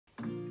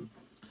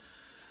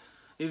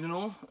Evening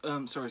all.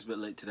 Sorry it's a bit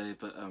late today,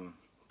 but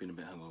been a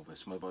bit hungover,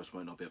 so my voice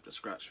might not be up to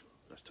scratch.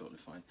 That's totally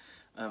fine.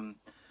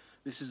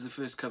 This is the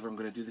first cover I'm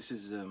going to do. This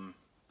is a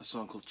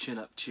song called Chin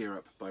Up, Cheer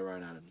Up by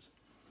Ryan Adams.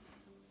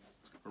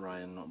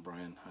 Ryan, not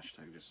Brian.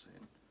 Hashtag just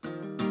saying.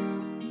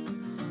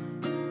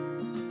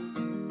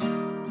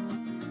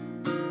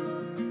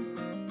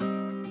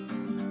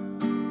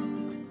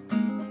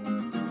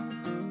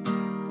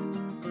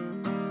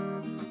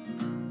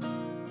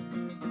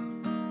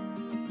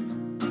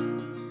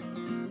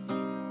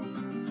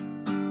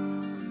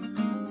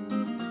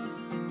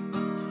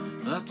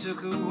 I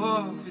took a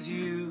walk with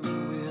you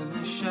in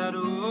the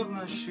shadow of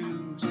my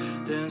shoes,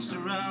 danced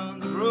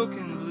around the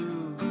broken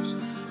blues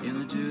in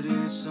the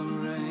dirty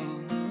summer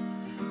rain.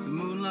 The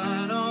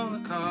moonlight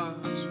on the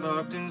cars,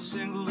 parked in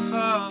single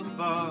file the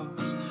bars,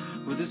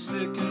 with its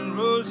thick and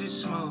rosy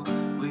smoke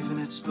waving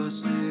its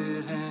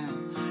busted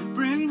hand.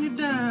 Bringing you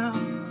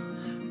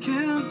down,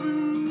 can't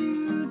bring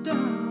you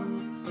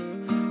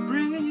down,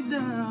 bringing you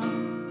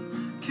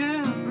down,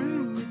 can't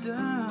bring you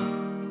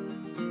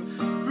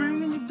down,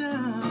 bringing you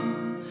down,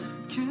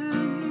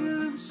 can't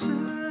hear the sound.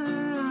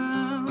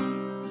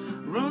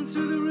 Run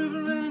through the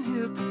river and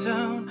hit the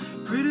town,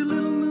 pretty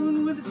little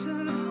moon with its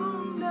head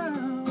hung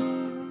down.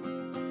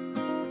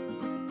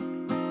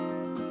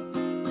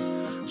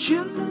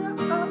 Chin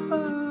up,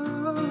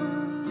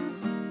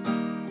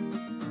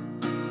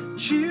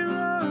 cheer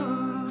up,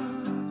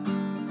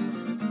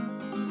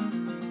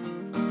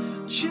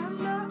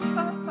 chin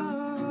up,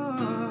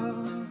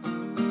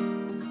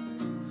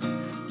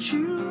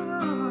 cheer up.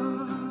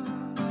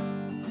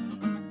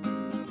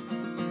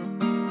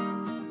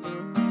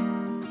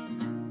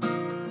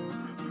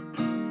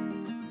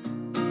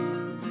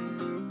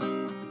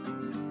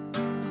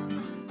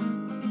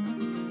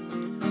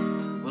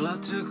 Well, I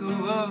took a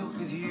walk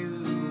with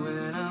you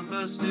when I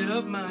busted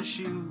up my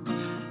shoe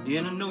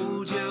in an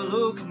old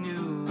yellow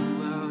canoe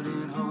out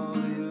in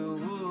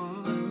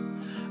Hollywood.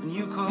 And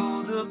you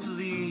called the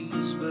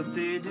police, but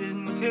they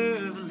didn't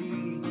care the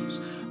least.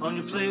 On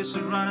your place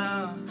had run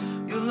out,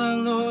 your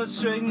landlord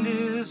straightened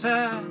his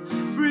hat.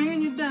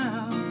 Bringing you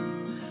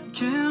down,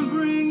 can't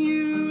bring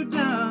you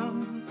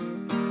down,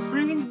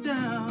 bringing you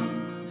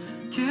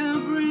down,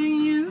 can't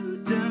bring you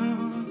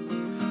down,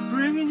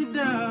 bringing you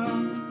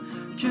down,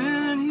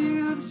 can't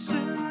hear the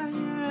sound.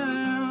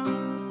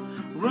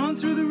 Run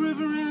through the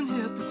river and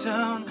hit the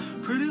town,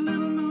 pretty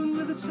little moon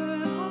with its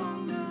head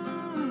hung down.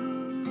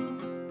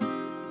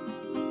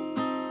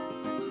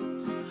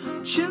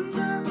 Chin